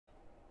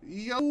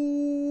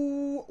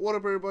Yo, what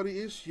up, everybody?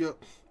 It's your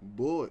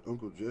boy,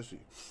 Uncle Jesse.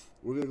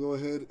 We're going to go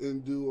ahead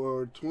and do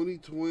our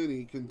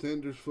 2020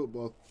 Contenders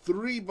Football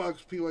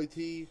 3-box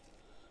PYT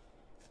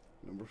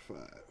number 5.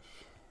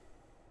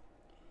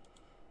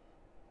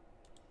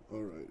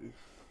 Alrighty.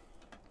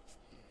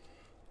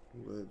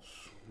 Let's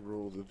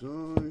roll the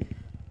die.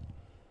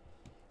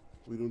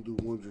 We don't do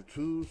ones or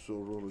twos, so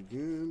roll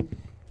again.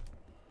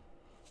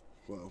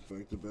 Wow,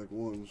 back-to-back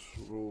ones.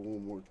 Roll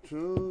one more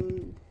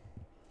time.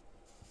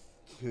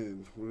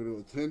 10. We're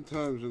going to do it 10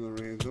 times in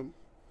the random.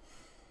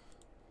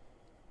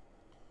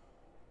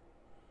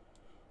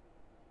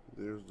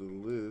 There's the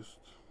list.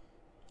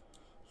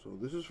 So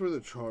this is for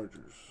the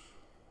Chargers.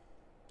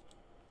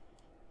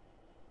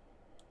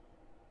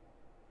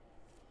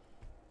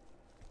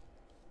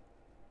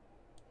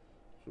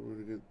 So we're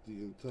going to get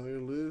the entire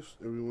list,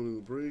 everyone in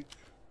the break.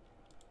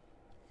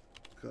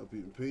 Copy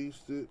and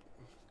paste it.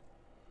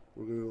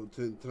 We're going to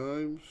go 10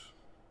 times.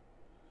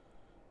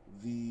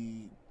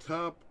 The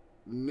top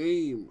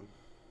name.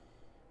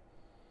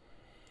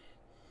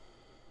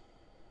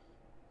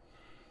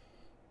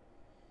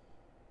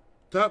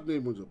 Top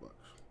name wins a box.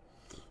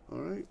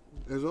 Alright,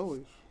 as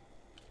always.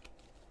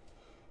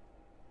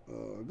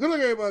 Good luck,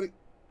 everybody.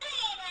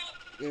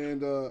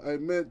 And I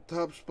meant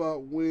top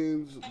spot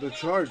wins the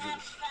Chargers.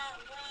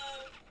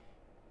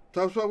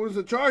 Top spot wins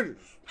the Chargers.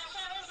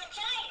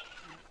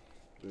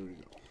 There we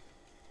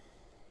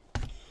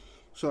go.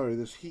 Sorry,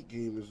 this Heat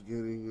game is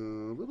getting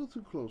a little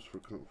too close for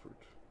comfort.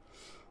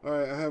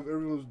 Alright, I have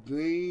everyone's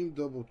name.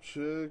 Double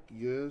check.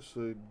 Yes,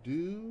 I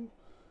do.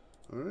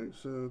 Alright,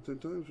 so 10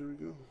 times. Here we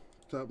go.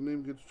 Top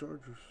name gets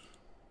Chargers.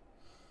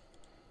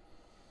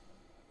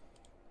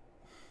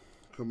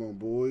 Come on,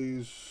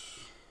 boys.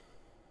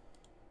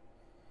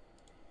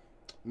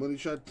 Money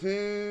shot 10.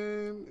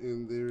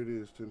 And there it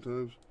is. 10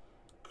 times.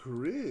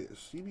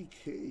 Chris,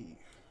 CBK.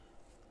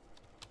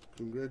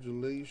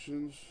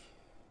 Congratulations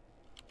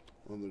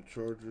on the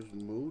Chargers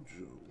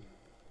mojo.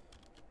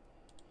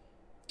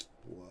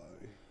 Why?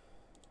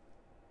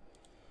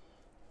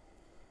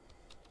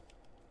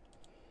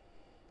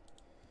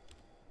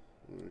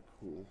 Alright,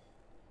 cool.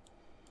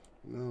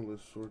 Now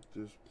let's sort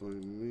this by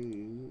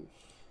names.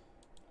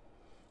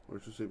 Or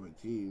I should say by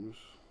teams.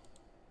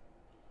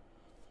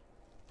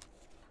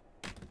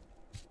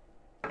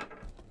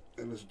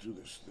 And let's do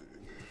this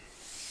thing.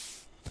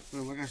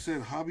 Now, like I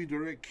said, Hobby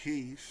Direct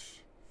case.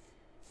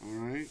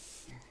 Alright.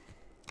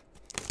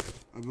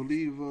 I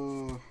believe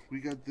we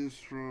got this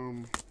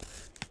from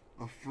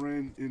a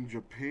friend in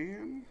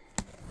Japan.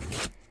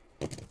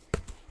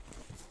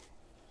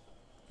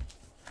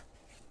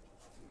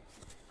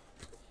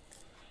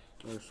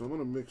 Alright, so I'm going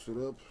to mix it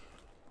up.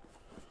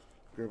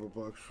 Grab a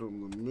box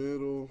from the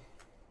middle.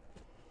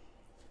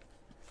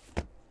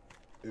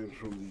 And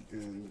from the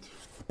end.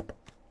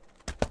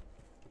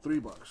 3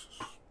 boxes.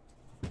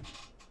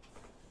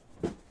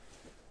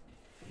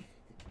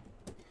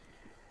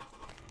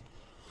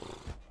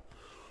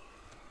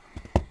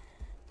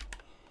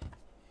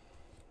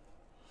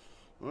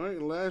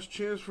 Alright, last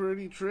chance for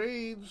any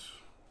trades.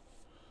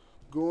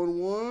 Going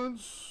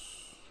once.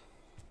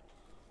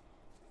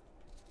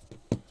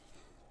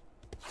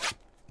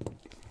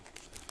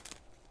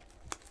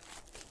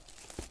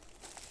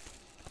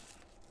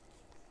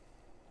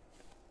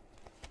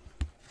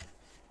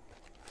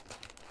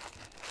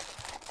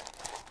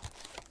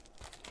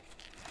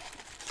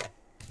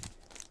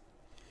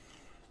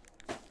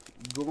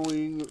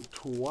 Going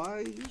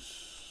twice.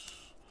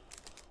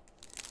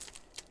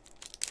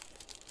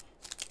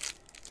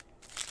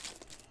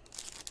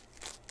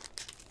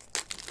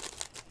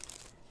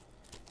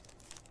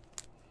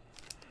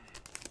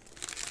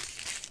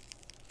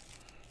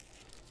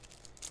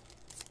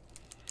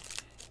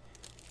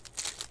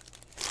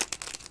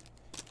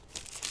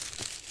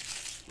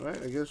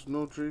 Alright, I guess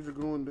no trades are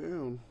going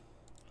down.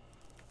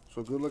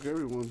 So good luck,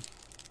 everyone.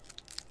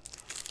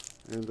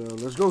 And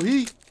let's go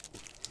Heat.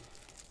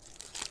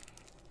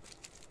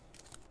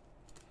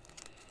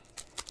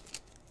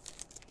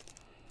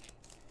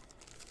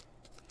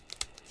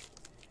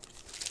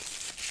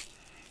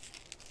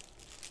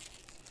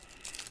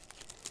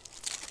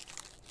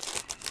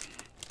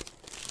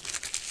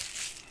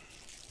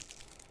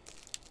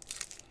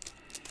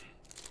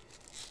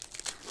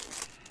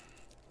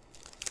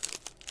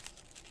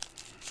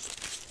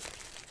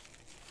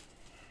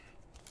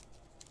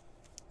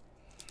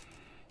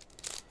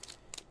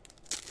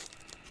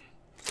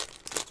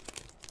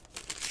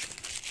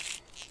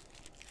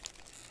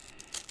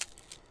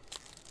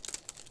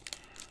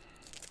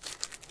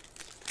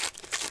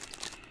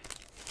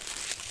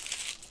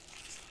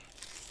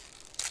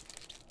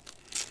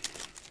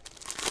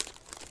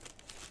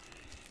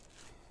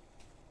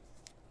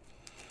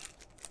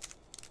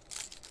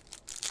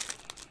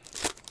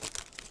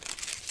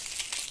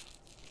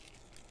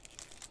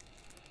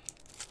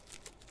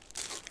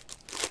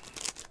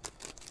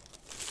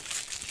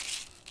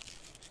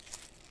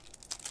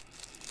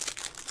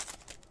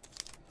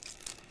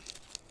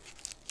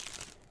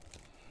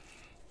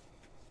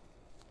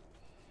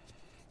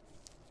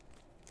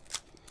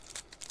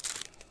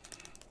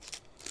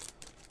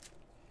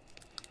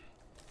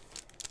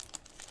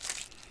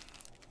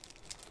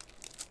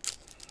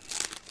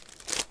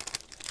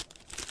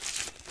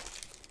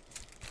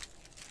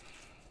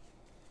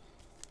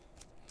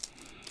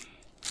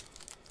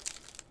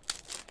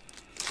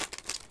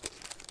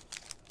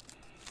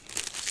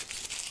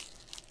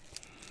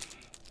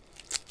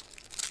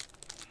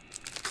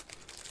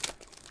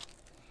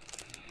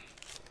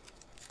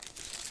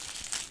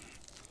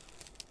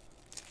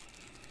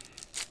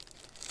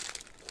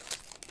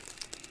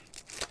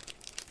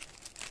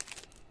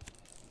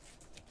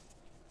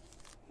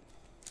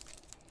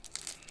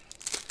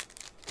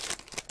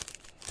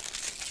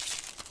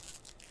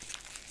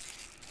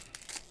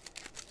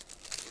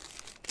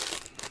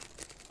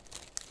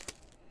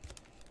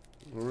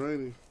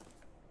 Alrighty.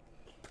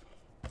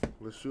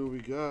 Let's see what we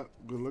got.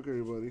 Good luck,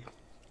 everybody.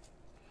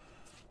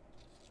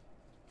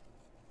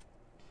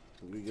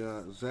 We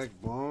got Zach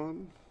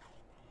Bond.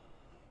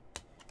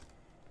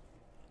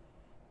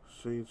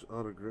 Saints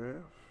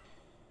autograph.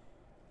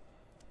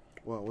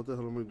 Wow, what the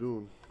hell am I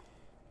doing?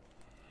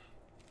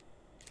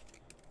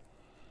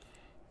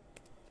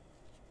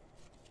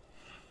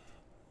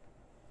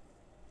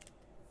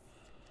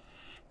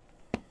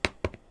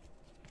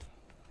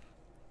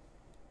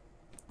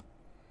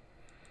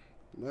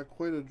 Not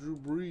quite a Drew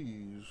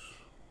Brees,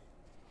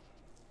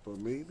 but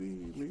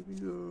maybe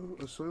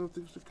a sign of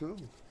things to come.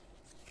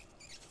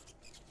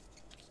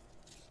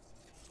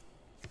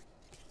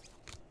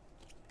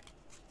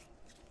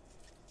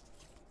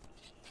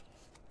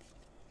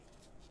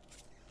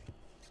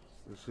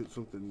 Let's hit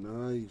something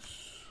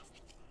nice.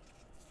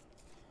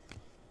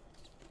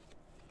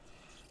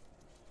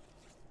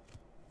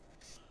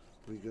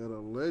 We got a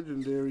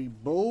legendary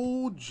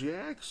Bo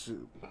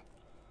Jackson,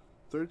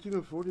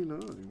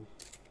 13/49.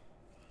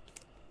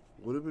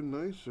 Would have been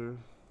nicer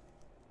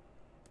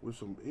with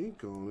some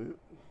ink on it,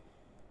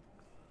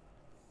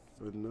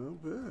 but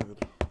not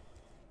bad.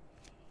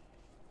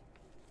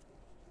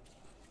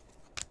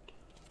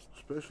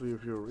 Especially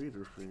if you're a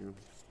Raider fan.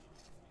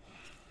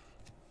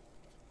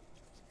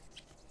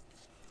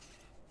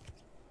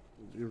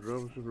 James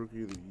Robinson,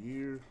 Rookie of the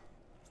Year.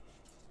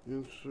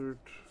 Insert.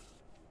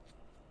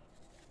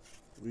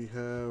 We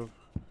have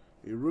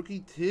a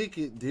rookie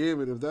ticket.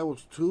 Damn it, if that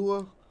was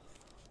Tua,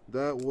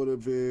 that would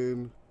have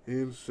been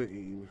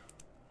insane.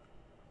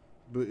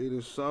 But it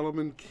is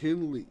Solomon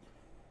Kinley.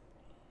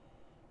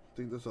 I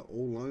think that's an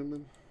old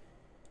lineman.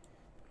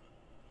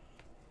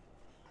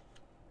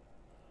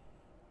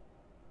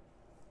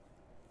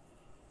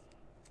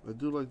 I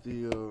do like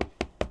the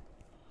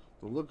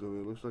look of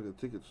it. It looks like a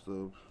ticket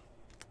stub.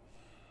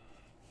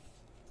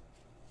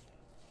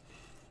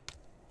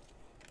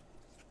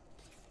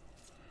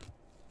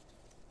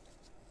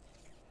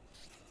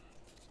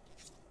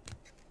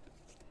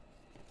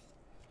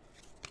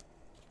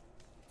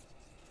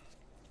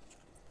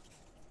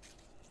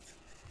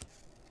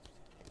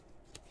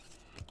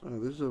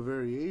 This is a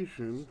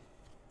variation.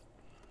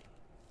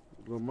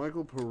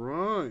 Michael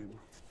Perrine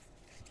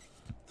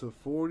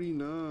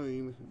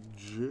 /49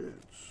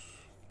 Jets.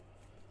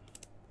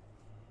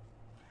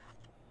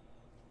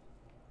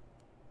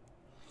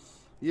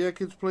 Yeah,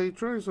 kids play,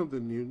 trying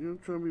something new. You know,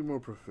 trying to be more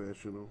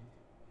professional.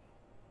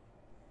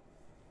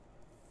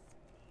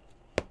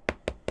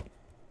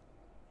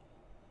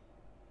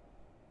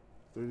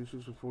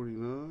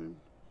 $36/49.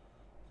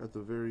 Got the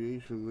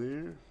variation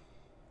there.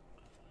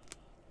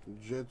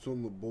 Jets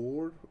on the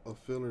board, a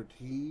filler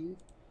team.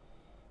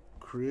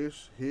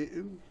 Chris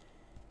Hitton.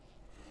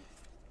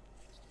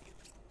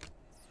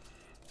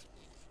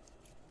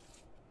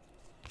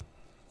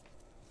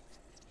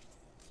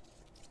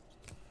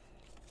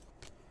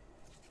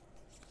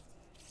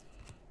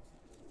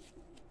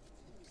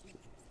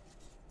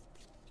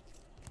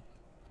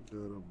 Got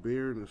a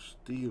Bear and a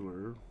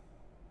Steeler.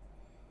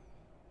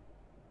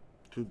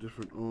 Two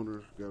different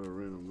owners, got a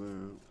random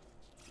that.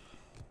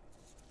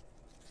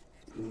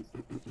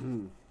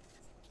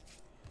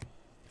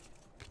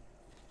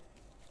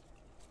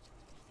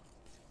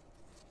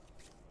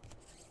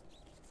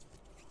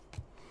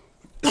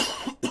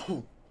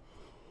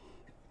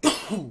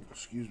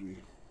 Excuse me.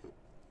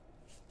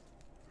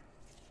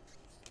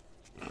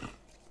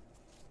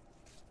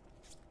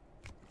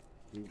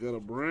 You got a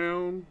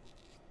Brown,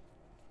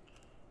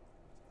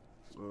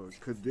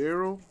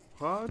 Cadero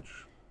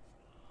Hodge.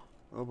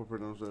 I hope I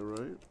pronounced that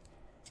right.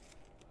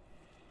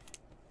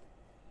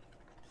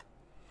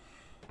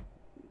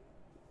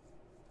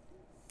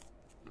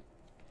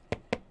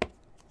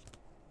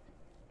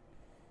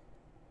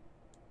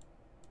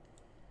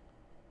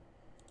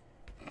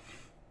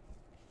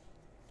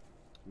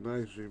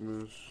 Nice,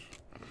 James.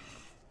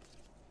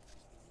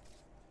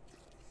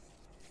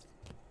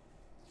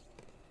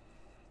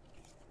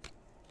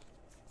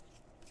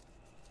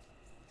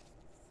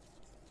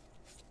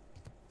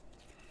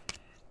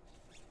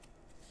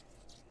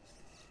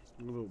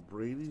 A little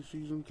Brady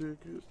season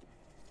ticket.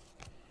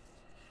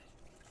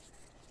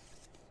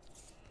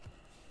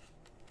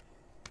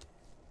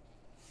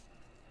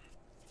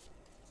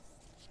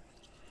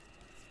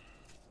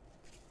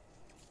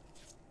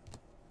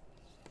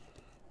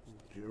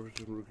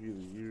 Jefferson Rookie of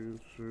the Year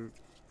insert.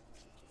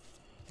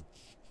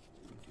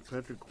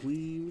 Patrick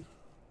Queen,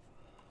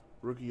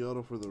 rookie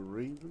auto for the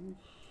Ravens.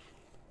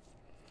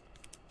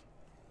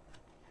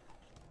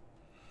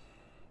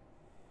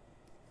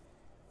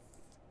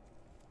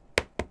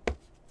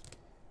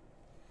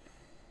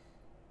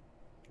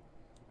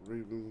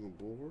 Ravens on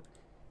the board.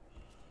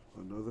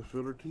 Another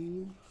filler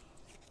team.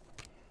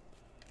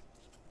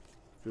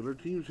 Filler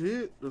teams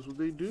hit. That's what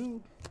they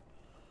do.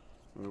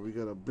 We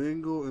got a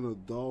Bengal and a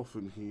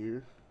Dolphin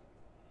here.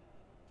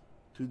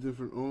 Two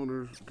different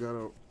owners got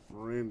a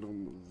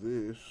random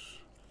this.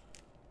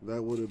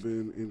 That would have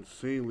been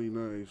insanely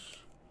nice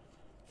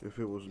if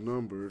it was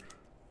numbered.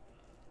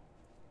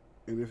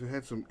 And if it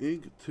had some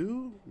ink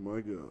too,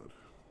 my God.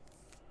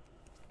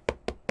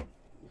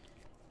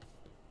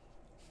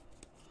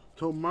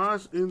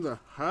 Tomas in the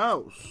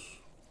house.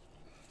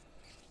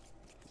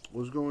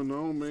 What's going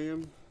on,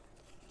 man?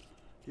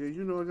 Yeah,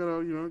 you know, I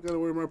gotta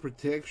wear my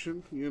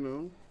protection, you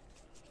know,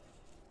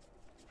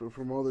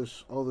 from all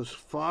this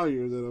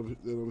fire that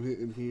I'm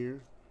hitting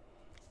here,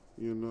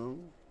 you know.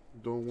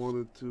 Don't want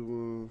it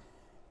to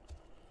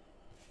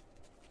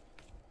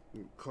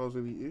cause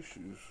any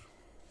issues.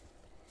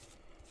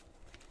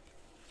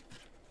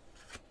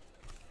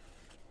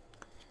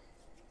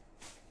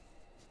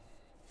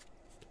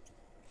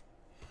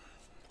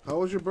 How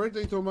was your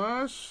birthday,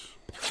 Tomas?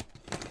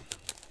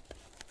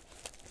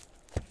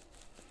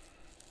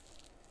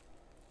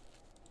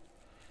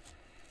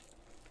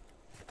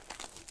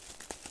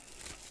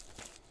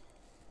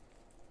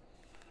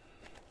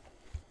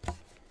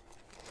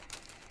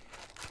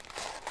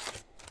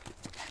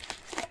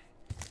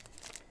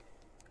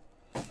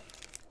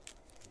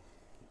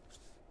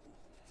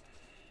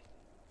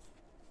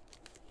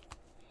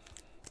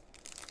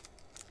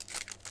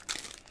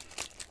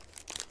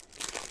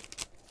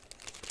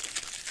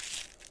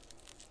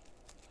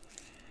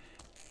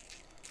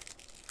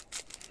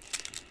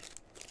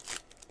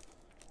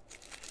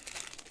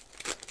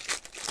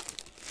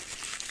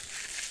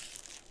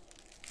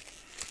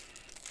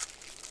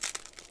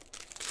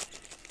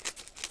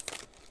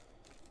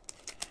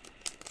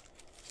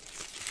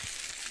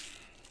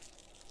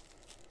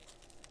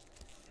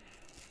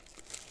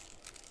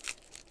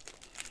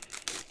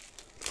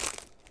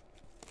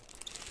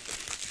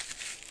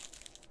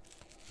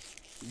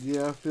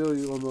 Yeah, I feel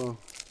you on the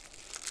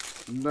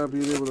not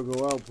being able to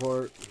go out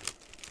part.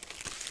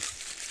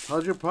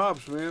 How's your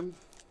pops, man?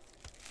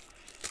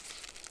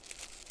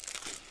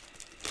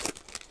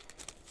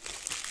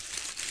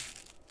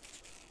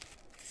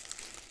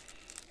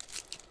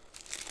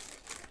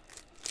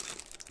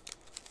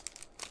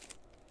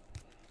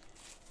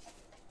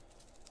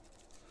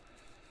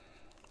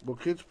 Well,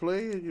 kids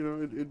play, you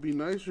know, it'd be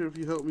nicer if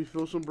you helped me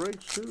fill some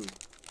breaks too.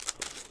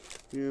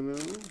 You know,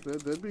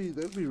 that'd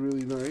be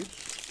really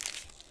nice.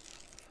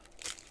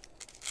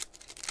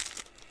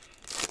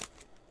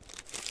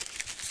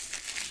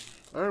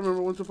 I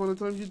remember once upon a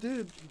time you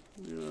did.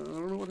 Yeah, I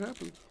don't know what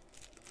happened.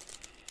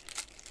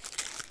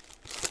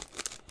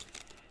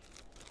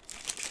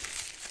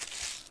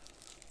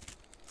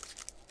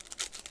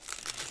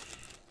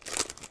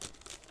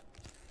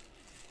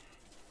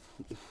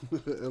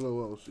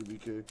 LOL,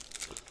 CBK.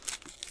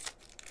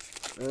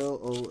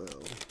 LOL.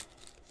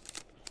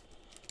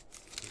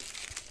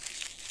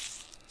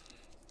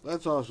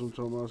 That's awesome,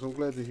 Tomas. I'm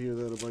glad to hear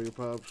that about your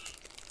pops.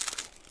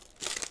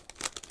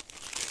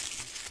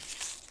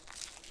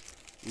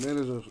 Man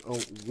is a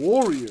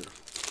warrior.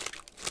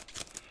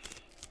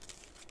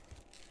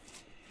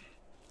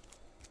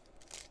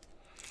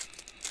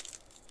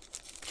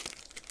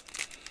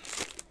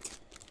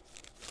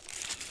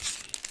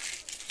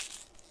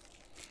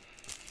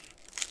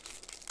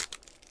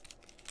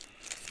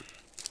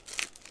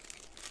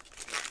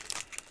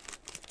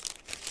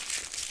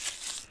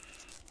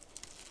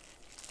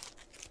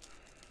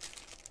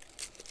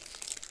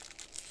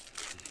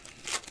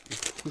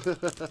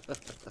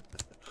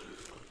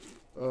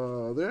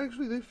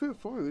 They fit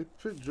fine. They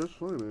fit just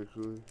fine,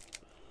 actually.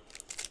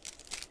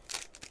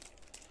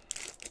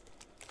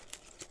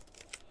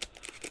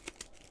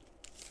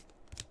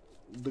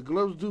 The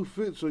gloves do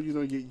fit, so you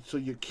know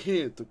you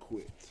can't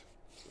quit.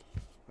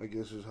 I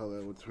guess is how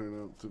that would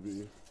turn out to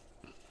be.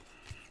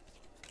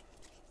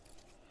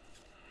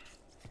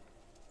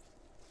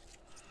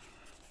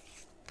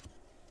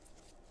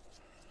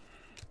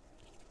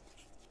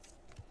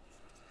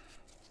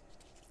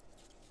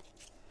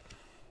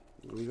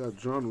 We got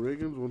John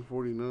Riggins,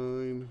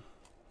 149,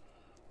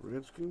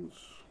 Redskins.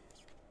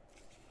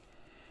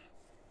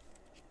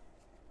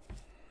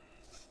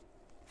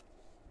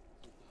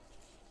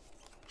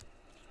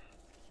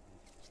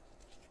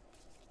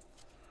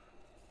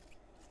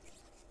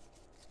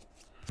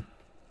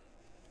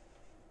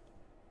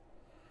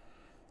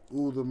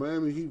 Ooh, the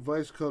Miami Heat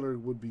Vice color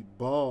would be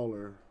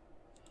baller.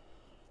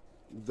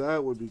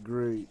 That would be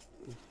great.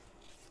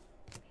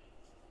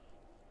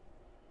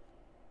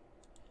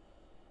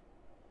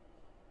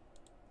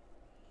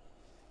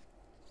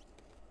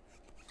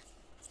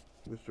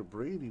 Mr.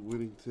 Brady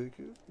winning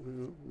ticket. You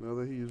know, now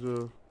that he's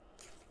a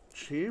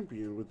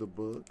champion with the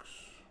Bucks,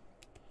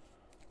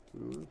 you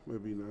know, that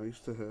might be nice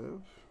to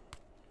have,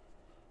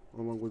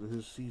 along with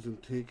his season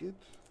ticket.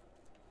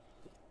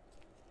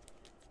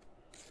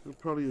 And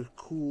probably a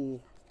cool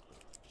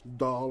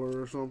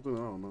dollar or something. I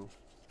don't know.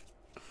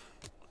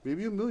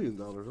 Maybe $1 million.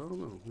 I don't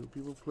know. You know,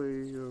 people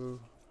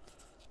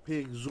pay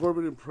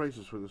exorbitant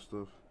prices for this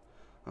stuff.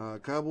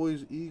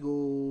 Cowboys,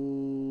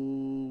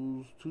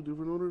 Eagles, 2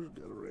 different owners.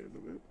 Got a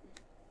random it.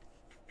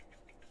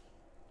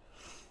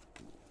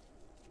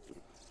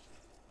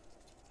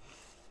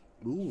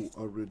 Ooh,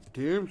 a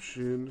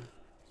redemption.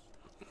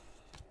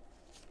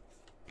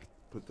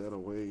 Put that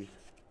away.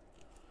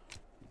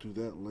 Do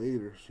that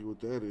later. See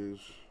what that is.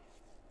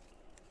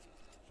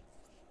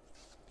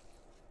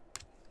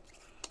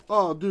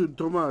 Oh, dude,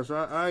 Tomas,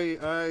 I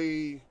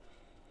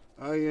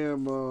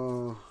am,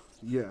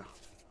 yeah.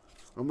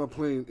 I'm not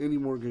playing any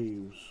more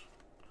games.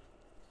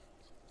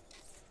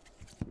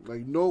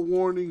 Like, no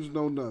warnings,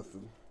 no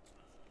nothing.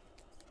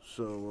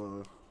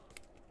 So,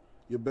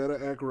 you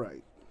better act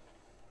right.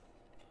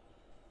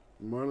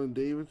 Marlon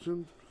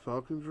Davidson,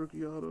 Falcons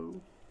rookie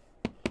auto.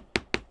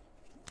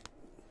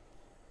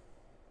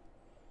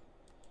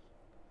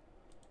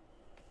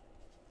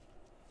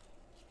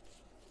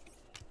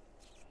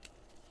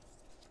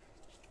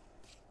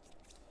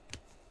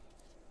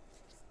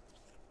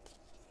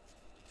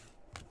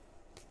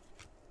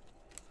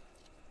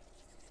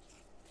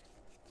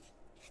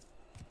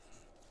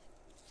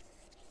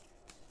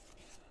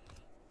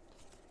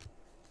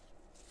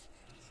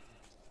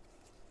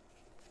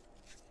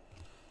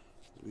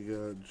 We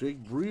got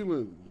Jake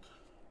Breland,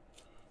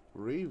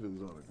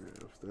 Ravens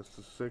autograph. That's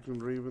the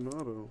second Raven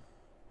auto.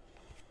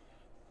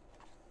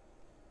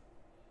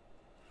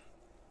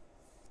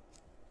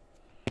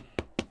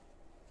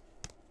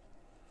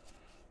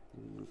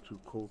 And the 2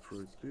 Colts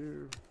right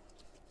there.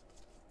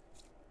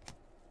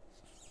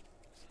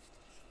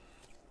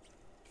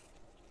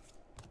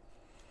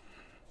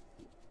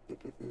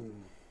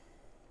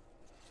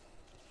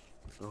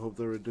 I hope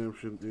the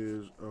redemption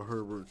is a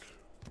Herbert.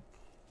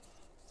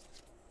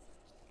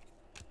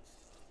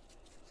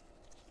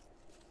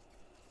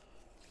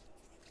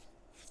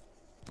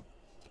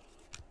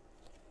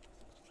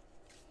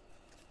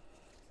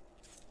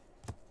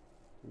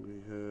 We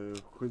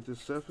have Quintus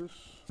Cephas,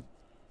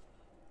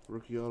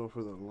 rookie auto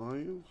for the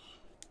Lions.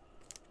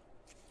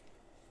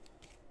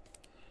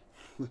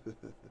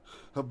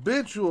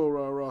 Habitual,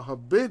 rah-rah,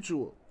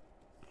 habitual.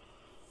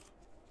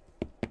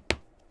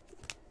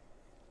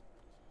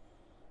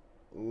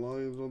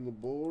 Lions on the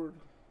board.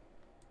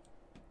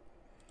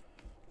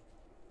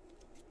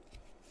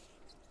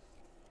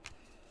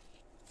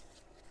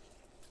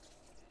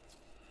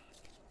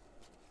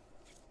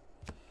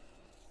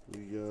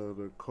 We got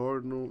a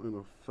Cardinal and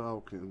a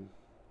Falcon.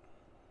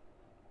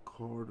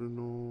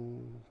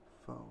 Cardinal,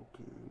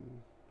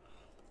 Falcon.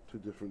 2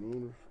 different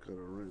owners. Got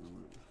a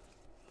random.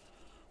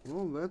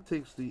 Well, that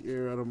takes the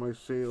air out of my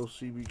sales,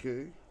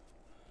 CBK.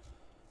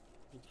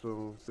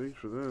 So, thanks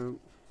for that.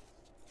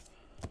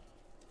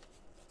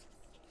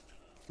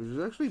 Which is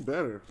actually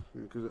better,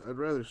 because I'd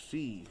rather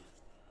see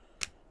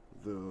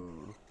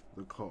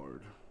the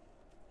card.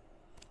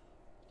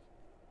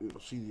 You know,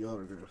 see the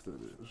autograph, that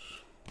is.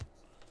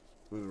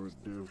 Than a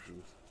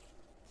redemption.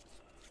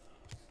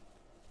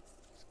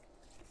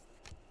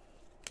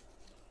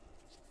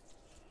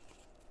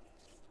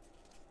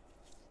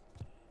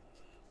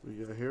 We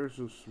got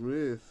Harrison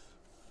Smith.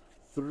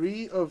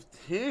 3 of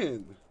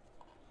 10.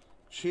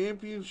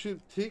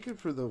 Championship ticket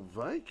for the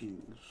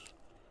Vikings.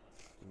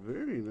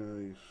 Very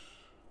nice.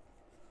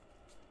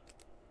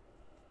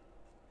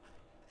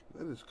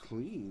 That is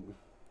clean.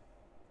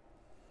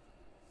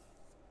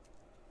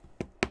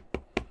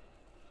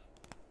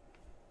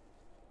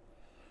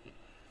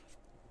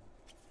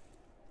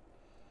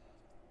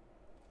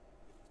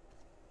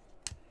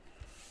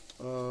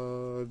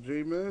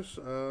 J-Mess,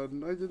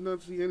 I did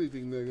not see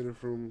anything negative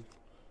from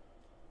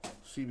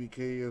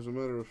CBK, as a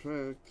matter of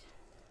fact.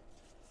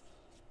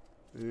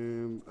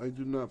 And I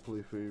do not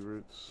play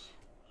favorites.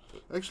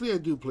 Actually, I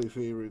do play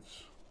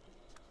favorites.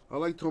 I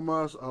like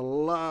Tomas a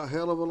lot,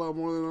 hell of a lot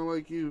more than I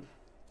like you.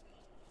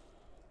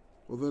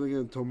 Well, then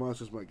again,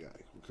 Tomas is my guy.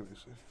 What can I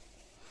say?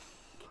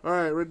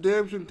 Alright,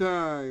 redemption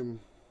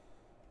time.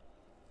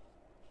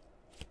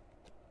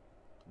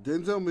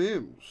 Denzel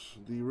Mims,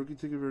 the rookie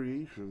ticket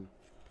variation.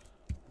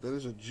 That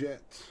is a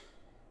jet.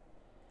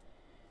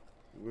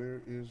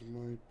 Where is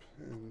my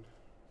pen?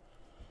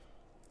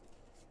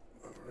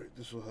 Alright,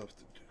 this will have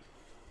to do.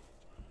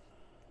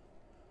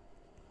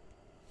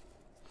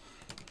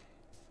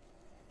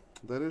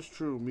 That is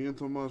true. Me and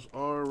Tomas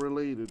are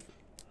related.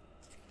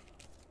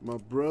 My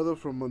brother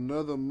from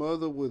another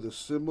mother with a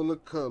similar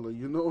color.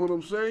 You know what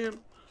I'm saying?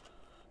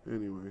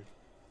 Anyway.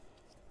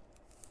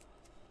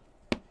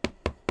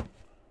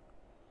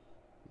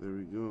 There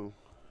we go.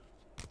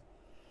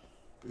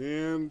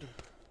 And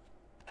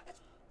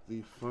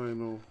the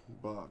final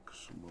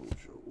box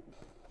mojo.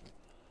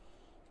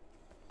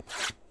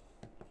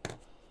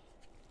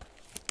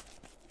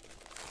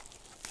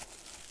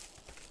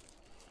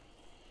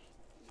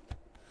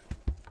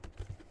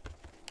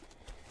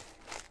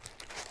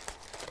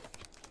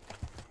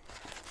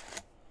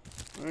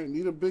 Alright,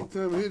 need a big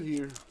time hit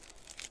here.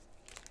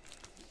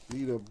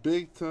 Need a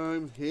big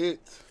time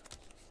hit.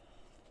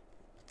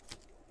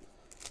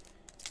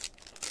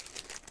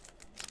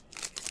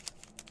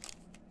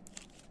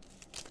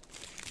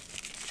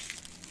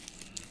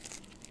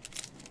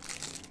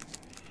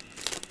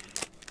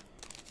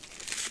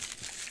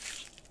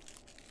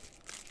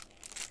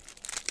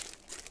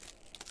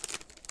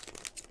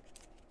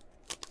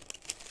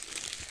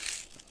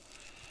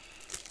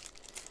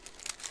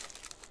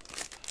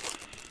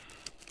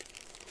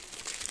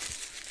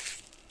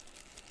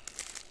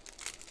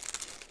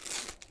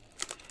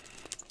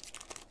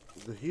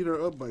 The Heat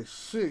are up by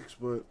 6,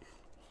 but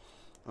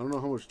I don't know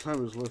how much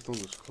time is left on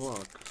this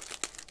clock.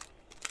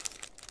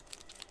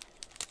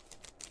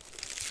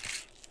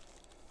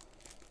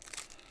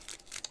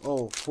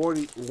 Oh,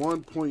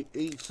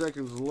 41.8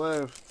 seconds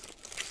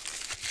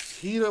left.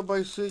 Heat up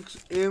by 6,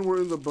 and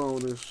we're in the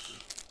bonus.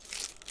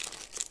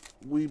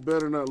 We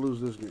better not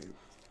lose this game,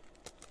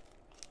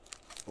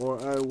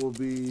 or I will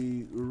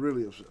be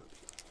really upset.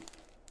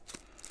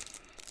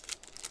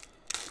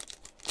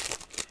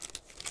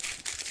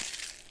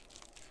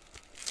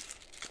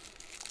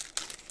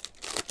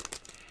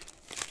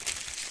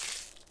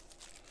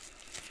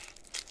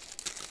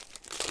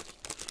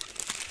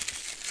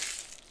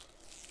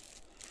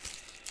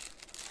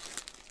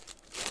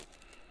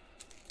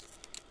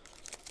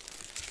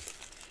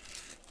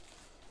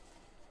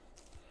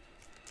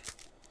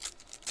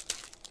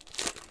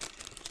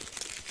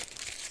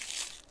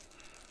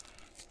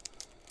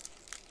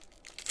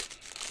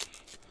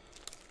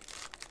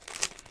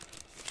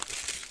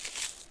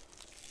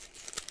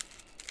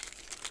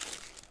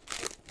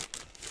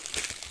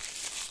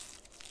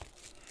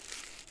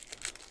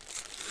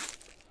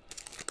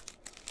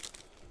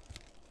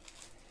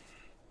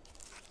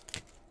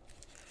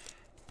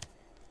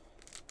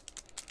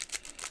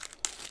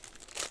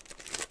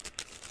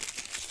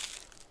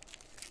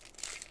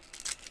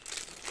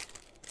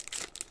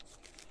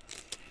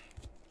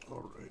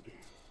 Alrighty.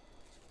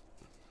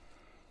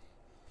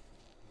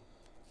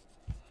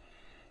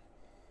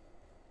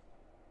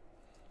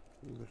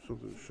 There's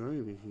something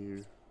shiny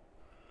here.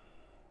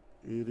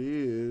 It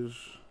is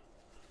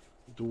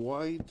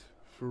Dwight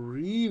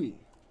Freeney.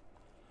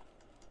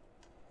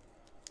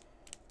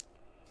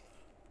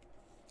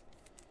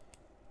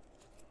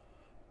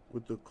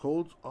 With the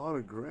Colts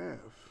autograph.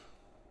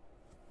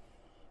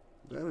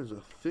 That is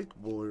a thick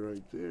boy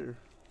right there.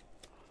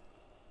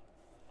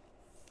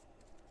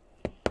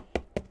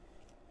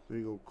 There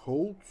you go,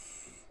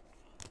 Colts.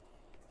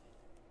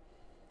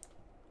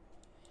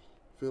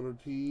 Filler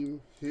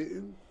team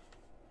hitting.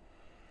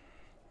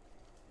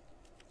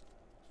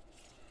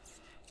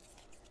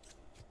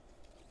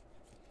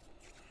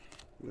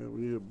 Yeah,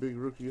 we need a big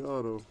rookie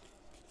auto.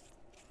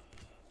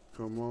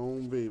 Come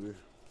on, baby.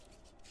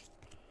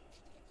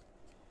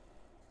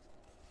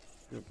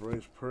 Got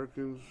Bryce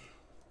Perkins.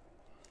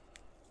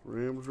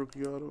 Rams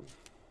rookie auto.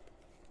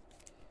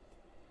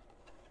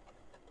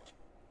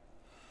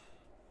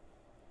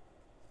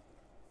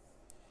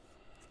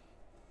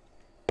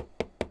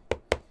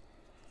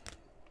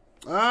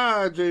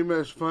 Ah,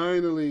 J-Mesh,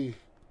 finally.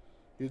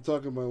 You're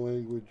talking my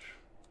language.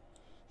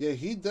 Yeah,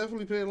 he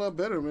definitely played a lot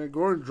better, man.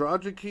 Goran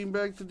Dragic came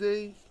back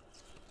today.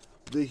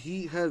 The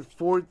Heat had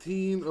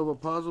 14 of a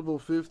possible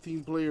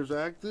 15 players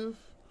active.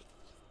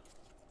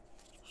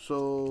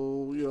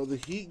 So, you know, the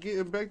Heat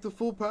getting back to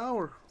full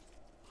power.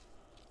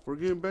 We're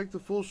getting back to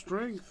full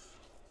strength.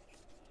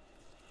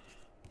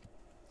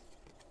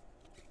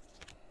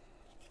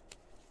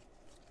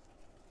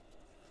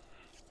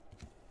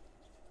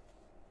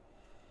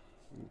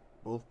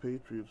 Both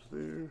Patriots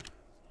there.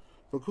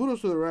 But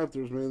kudos to the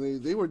Raptors,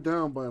 man. They were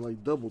down by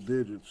like double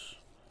digits.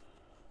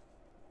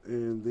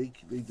 And they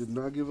did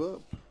not give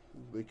up.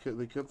 They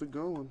kept it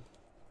going.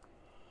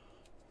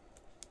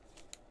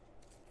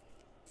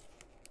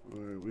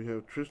 Alright, we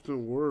have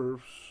Tristan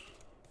Wirfs,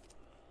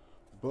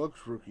 Bucks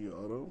rookie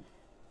auto.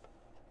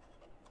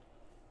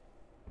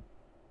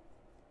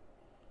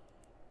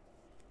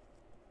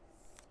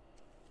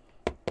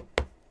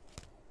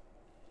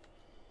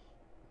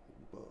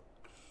 Bucks.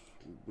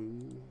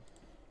 Boom.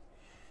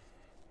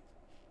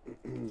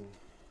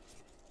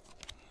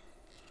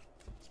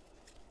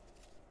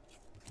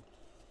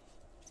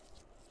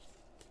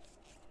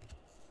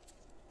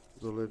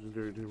 The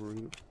legendary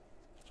DeMarino.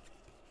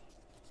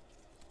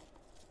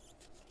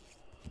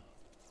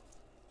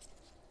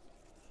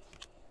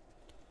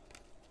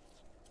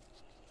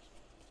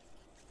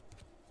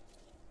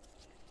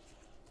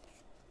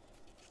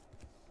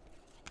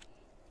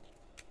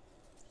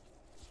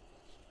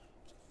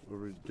 A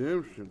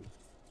redemption.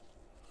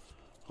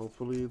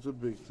 Hopefully it's a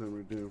big time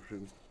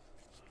redemption.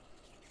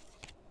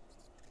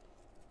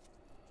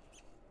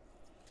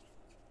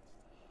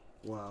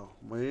 Wow.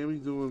 Miami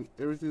doing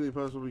everything they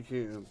possibly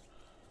can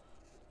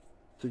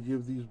to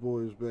give these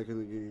boys back in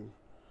the game.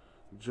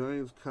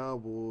 Giants,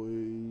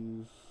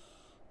 Cowboys.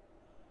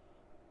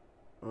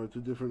 Alright,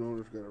 two different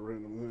owners got a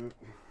random that.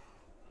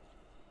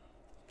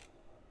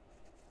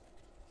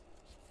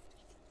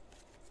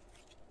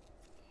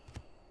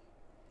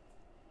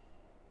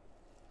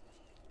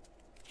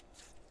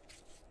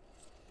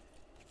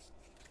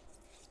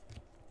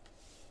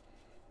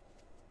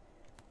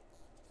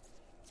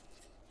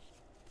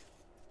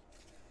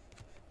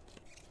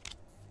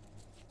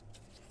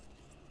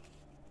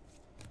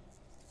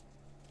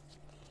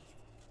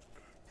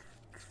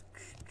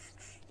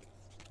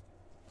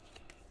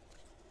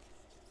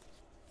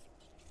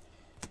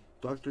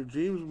 Dr.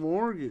 James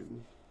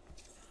Morgan,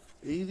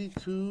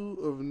 82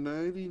 of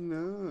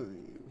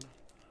 99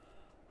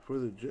 for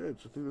the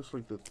Jets. I think that's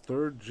like the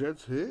third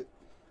Jets hit.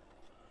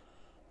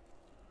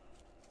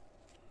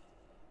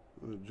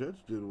 The Jets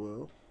did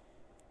well.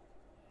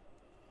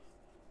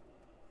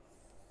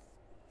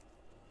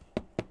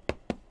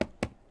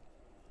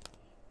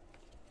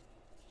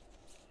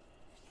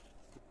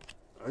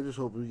 I just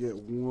hope we get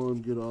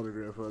one good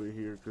autograph out of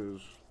here,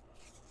 because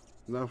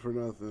not for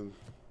nothing,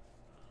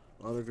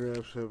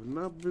 autographs have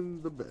not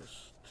been the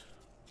best.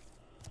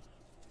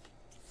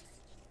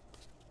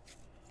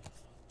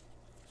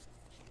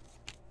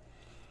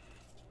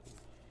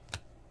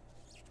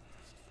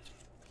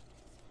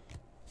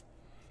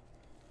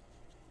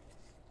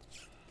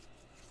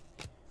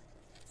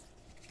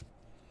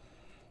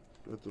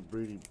 Got the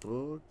Brady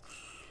Bucks.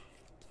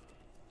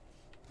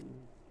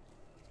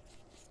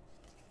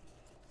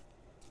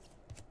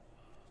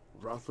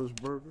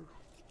 Roethlisberger.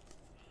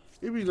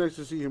 It'd be nice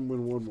to see him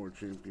win one more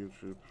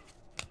championship.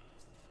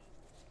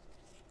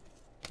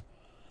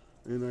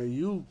 And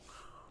Ayuk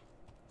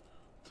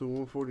to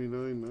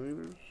 149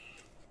 Niners.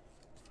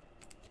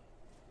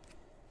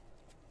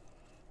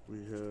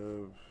 We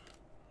have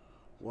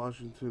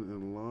Washington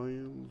and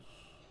Lions.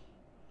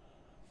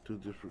 Two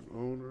different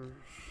owners.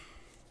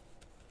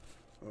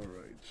 All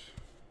right.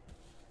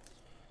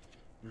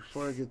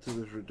 Before I get to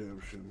this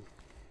redemption,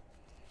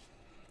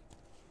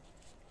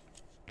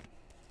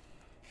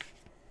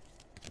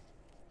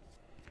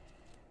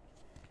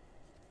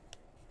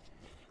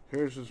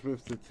 Harrison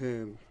Smith to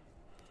 10.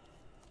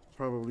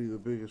 Probably the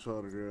biggest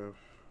autograph.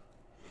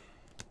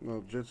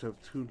 Now, Jets have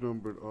 2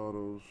 numbered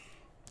autos.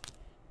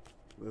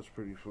 That's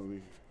pretty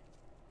funny.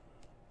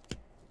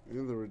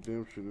 And the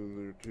redemption in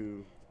there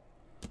too,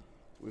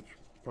 which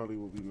probably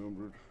will be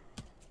numbered.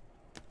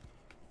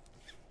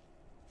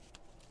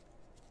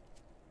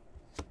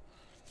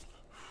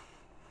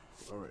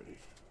 Alrighty.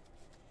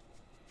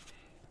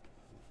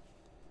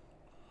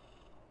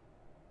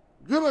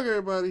 Good luck,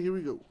 everybody. Here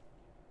we go.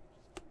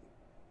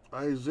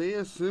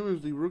 Isaiah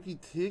Simmons, the rookie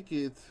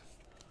ticket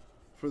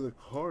for the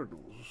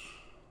Cardinals.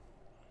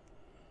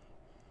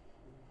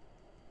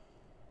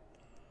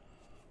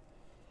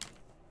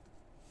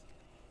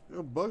 You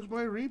know, Bucks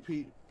might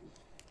repeat.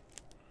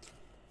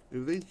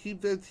 If they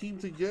keep that team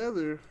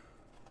together,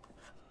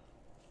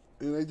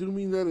 and I do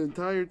mean that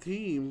entire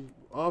team,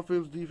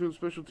 offense, defense,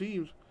 special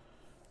teams,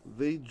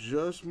 they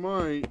just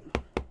might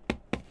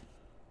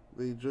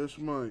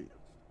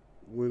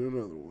win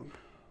another one.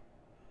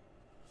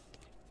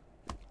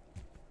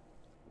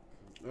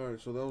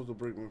 Alright, so that was the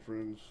break, my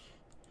friends.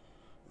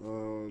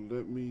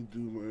 Let me do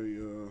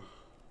my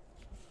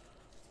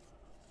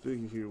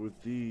thing here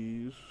with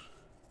these.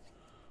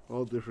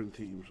 All different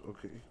teams.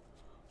 Okay.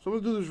 So I'm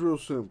going to do this real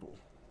simple.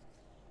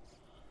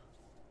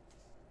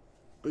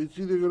 It's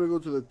either going to go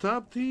to the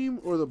top team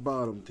or the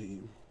bottom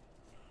team.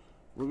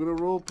 We're going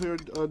to roll a pair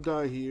of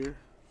die here.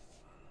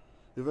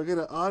 If I get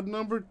an odd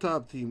number,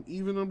 top team.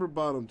 Even number,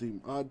 bottom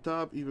team. Odd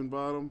top, even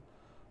bottom.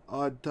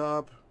 Odd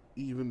top,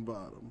 even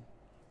bottom.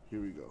 Here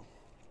we go.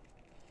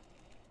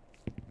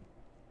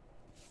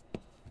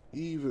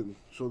 Even.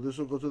 So this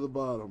will go to the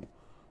bottom.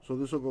 So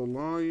this will go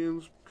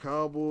Lions,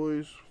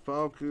 Cowboys,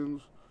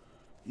 Falcons,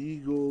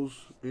 Eagles,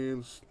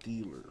 and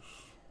Steelers.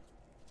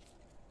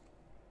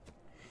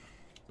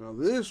 Now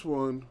this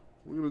one,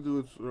 we're going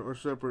to do our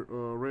separate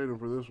random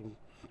for this one.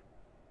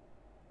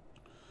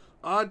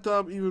 Odd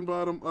top, even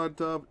bottom, odd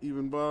top,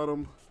 even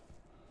bottom.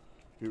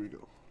 Here we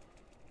go.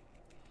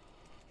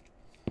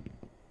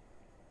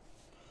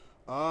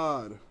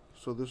 Odd.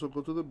 So this will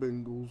go to the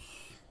Bengals.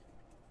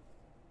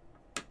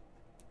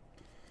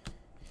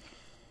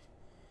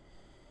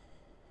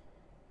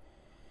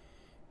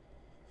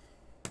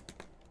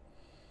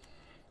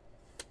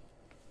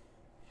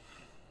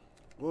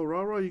 Well,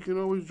 rah-rah, you can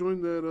always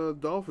join that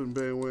Dolphin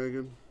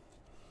bandwagon.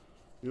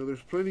 You know,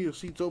 there's plenty of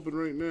seats open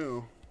right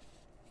now.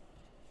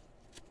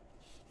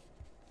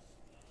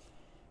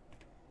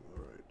 All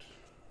right.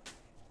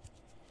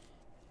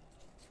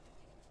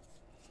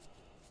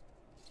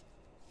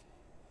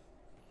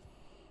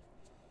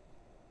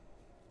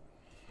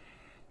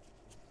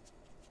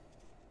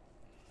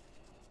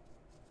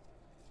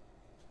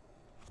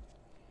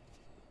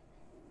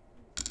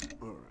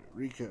 All right,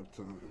 recap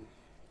time.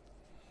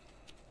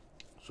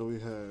 So we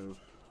have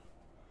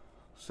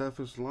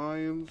Cephas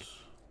Lions,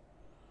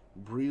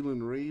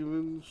 Breland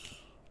Ravens,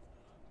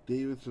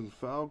 Davidson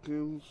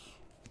Falcons,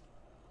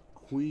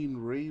 Queen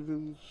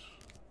Ravens,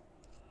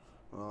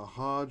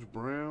 Hodge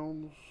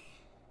Browns,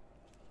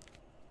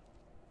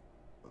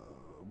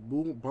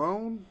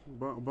 Bound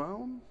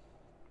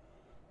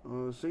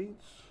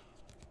Saints,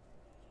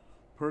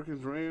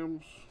 Perkins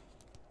Rams,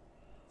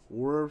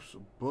 Wirfs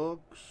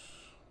Bucks,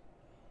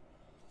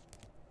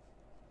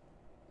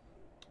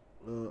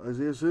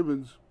 Isaiah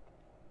Simmons,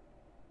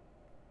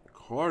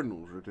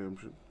 Cardinals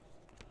redemption,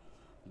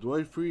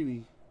 Dwight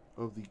Freeney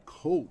of the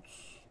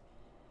Colts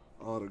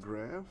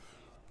autograph,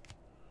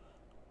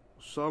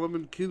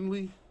 Solomon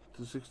Kinley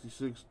to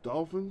 66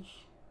 Dolphins,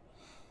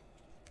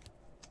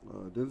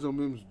 Denzel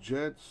Mims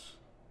Jets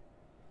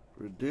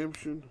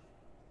redemption,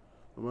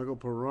 Michael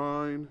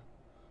Perrine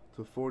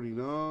to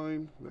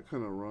 49, that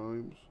kind of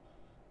rhymes,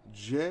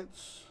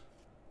 Jets,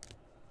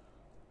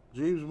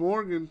 James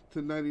Morgan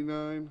to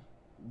 99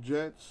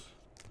 Jets,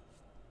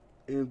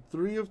 and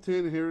 3 of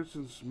 10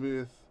 Harrison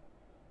Smith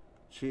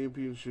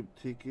championship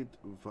ticket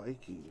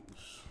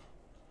Vikings.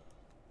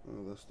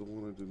 That's the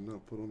one I did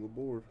not put on the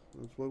board.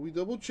 That's why we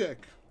double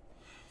check.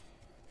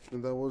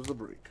 And that was the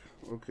break.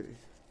 Okay.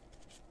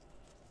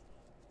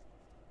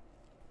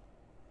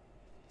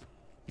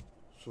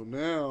 So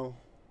now,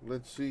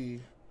 let's see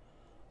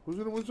who's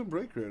going to win some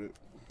break credit.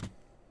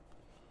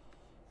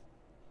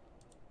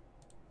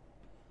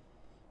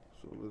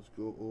 So let's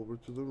go over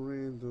to the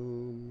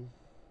random.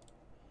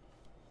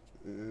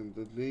 And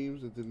the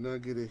names that did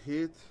not get a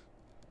hit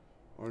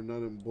are not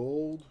in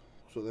bold.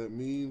 So that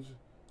means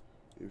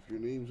if your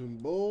name's in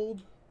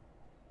bold,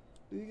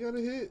 then you got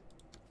a hit.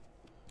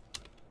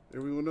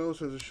 Everyone else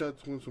has a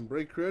shot to win some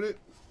break credit.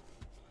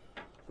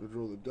 Let's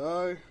roll the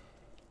die.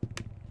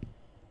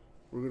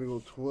 We're going to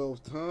go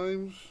 12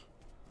 times.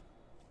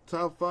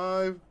 Top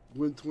 5,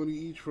 win 20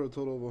 each for a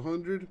total of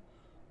 100.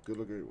 Good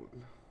luck, everyone.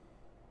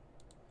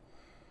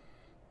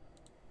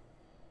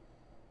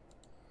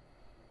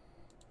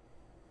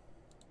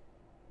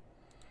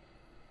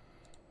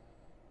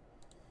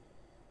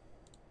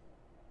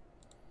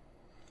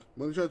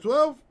 Money shot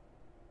 12.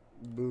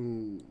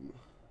 Boom.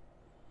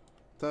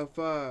 Top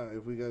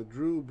 5. We got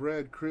Drew,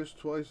 Brad, Chris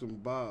twice,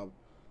 and Bob.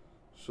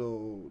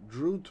 So,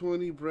 Drew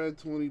 20, Brad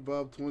 20,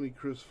 Bob 20,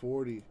 Chris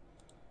 40.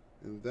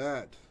 And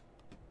that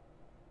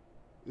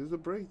is the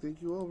break.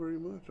 Thank you all very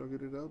much. I'll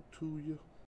get it out to you.